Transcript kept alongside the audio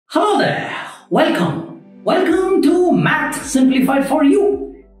Hello there, welcome to Math Simplified for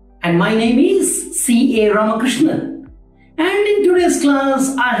You, and my name is C.A. Ramakrishnan, and in today's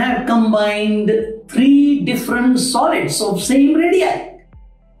class I have combined three different solids of same radii: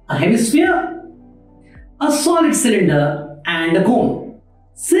 a hemisphere, a solid cylinder and a cone.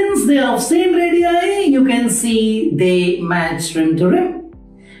 Since they are of same radii, you can see they match rim to rim.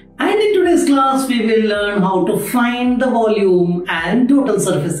 And in today's class, we will learn how to find the volume and total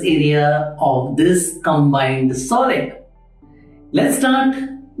surface area of this combined solid. Let's start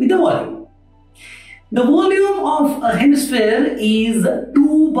with the volume. The volume of a hemisphere is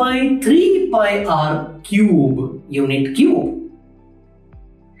 2 by 3 pi r cube, unit cube.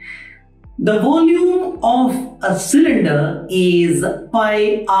 The volume of a cylinder is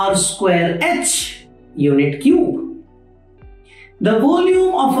pi r square h, unit cube. The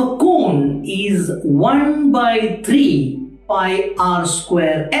volume of a cone is 1 by 3 pi r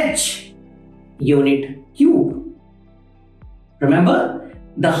square h, unit cube. Remember,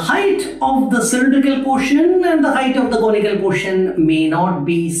 the height of the cylindrical portion and the height of the conical portion may not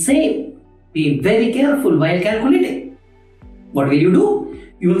be same. Be very careful while calculating. What will you do?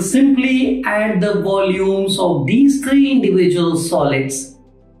 You will simply add the volumes of these three individual solids.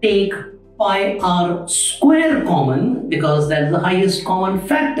 Take pi r square common, because that is the highest common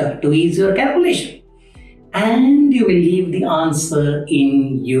factor to ease your calculation, and you will leave the answer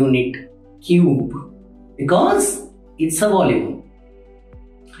in unit cube because it's a volume.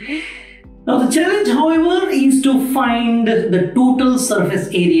 Now the challenge, however, is to find the total surface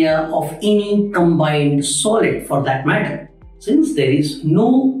area of any combined solid for that matter, since there is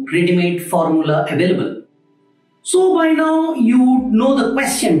no ready-made formula available. So by now you know the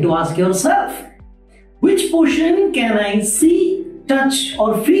question to ask yourself: which portion can I see, touch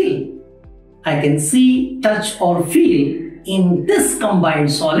or feel? I can see, touch or feel in this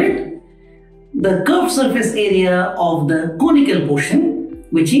combined solid the curved surface area of the conical portion,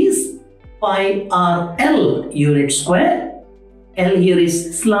 which is pi r l unit square. L here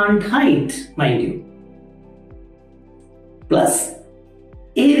is slant height, mind you, plus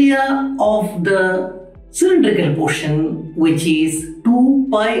area of the cylindrical portion, which is 2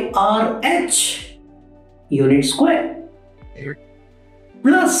 pi r h unit square,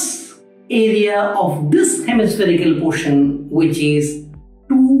 plus area of this hemispherical portion, which is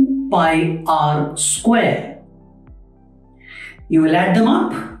 2 pi r square. You will add them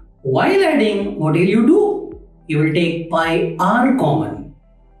up. While adding, what will you do? You will take pi r common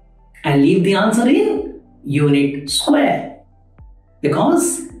and leave the answer in unit square,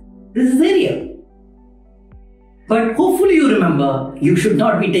 because this is area. But hopefully you remember, you should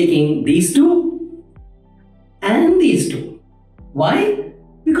not be taking these two and these two. Why?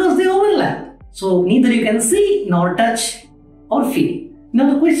 Because they overlap. So neither you can see nor touch or feel.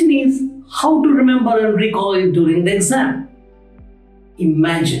 Now the question is how to remember and recall it during the exam.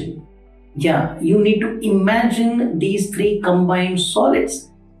 Imagine. Yeah, you need to imagine these three combined solids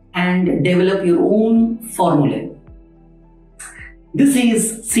and develop your own formulae. This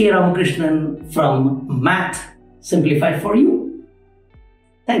is C.A. Ramakrishnan from Math Simplified for You.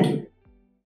 Thank you.